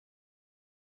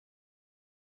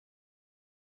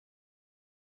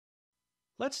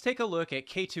Let's take a look at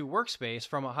K2 Workspace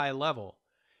from a high level.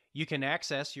 You can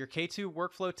access your K2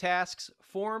 workflow tasks,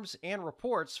 forms, and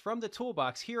reports from the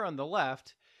toolbox here on the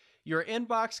left. Your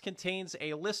inbox contains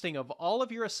a listing of all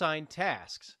of your assigned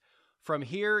tasks. From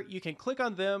here, you can click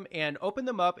on them and open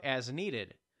them up as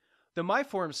needed. The My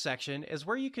Forms section is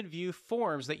where you can view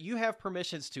forms that you have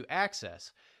permissions to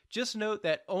access. Just note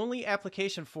that only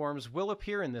application forms will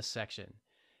appear in this section.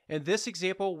 In this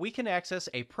example, we can access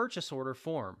a purchase order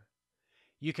form.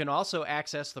 You can also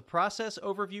access the Process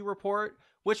Overview Report,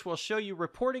 which will show you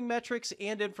reporting metrics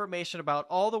and information about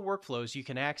all the workflows you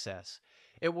can access.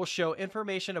 It will show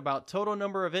information about total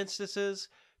number of instances,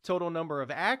 total number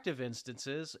of active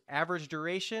instances, average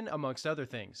duration, amongst other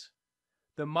things.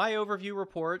 The My Overview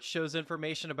Report shows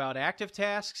information about active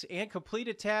tasks and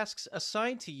completed tasks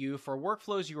assigned to you for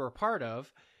workflows you are part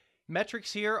of.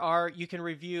 Metrics here are you can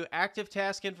review active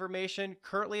task information,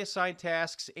 currently assigned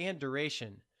tasks, and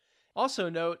duration. Also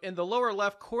note, in the lower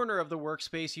left corner of the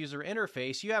Workspace user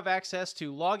interface, you have access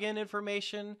to login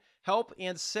information, help,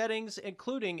 and settings,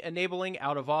 including enabling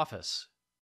out of office.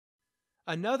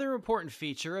 Another important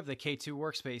feature of the K2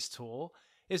 Workspace tool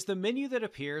is the menu that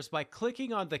appears by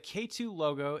clicking on the K2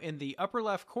 logo in the upper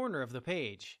left corner of the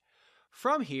page.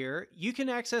 From here, you can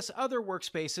access other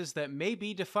workspaces that may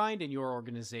be defined in your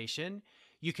organization.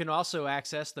 You can also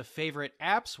access the Favorite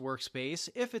Apps workspace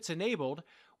if it's enabled,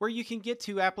 where you can get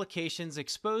to applications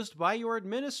exposed by your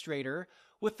administrator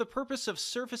with the purpose of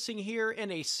surfacing here in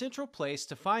a central place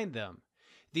to find them.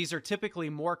 These are typically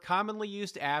more commonly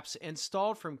used apps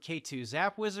installed from K2's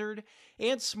App Wizard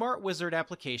and Smart Wizard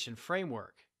application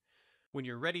framework. When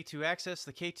you're ready to access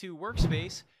the K2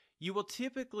 Workspace, you will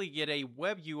typically get a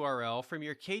web URL from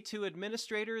your K2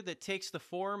 administrator that takes the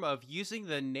form of using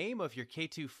the name of your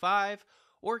K2 5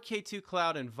 or K2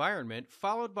 Cloud environment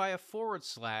followed by a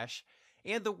 /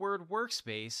 and the word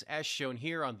Workspace as shown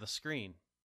here on the screen.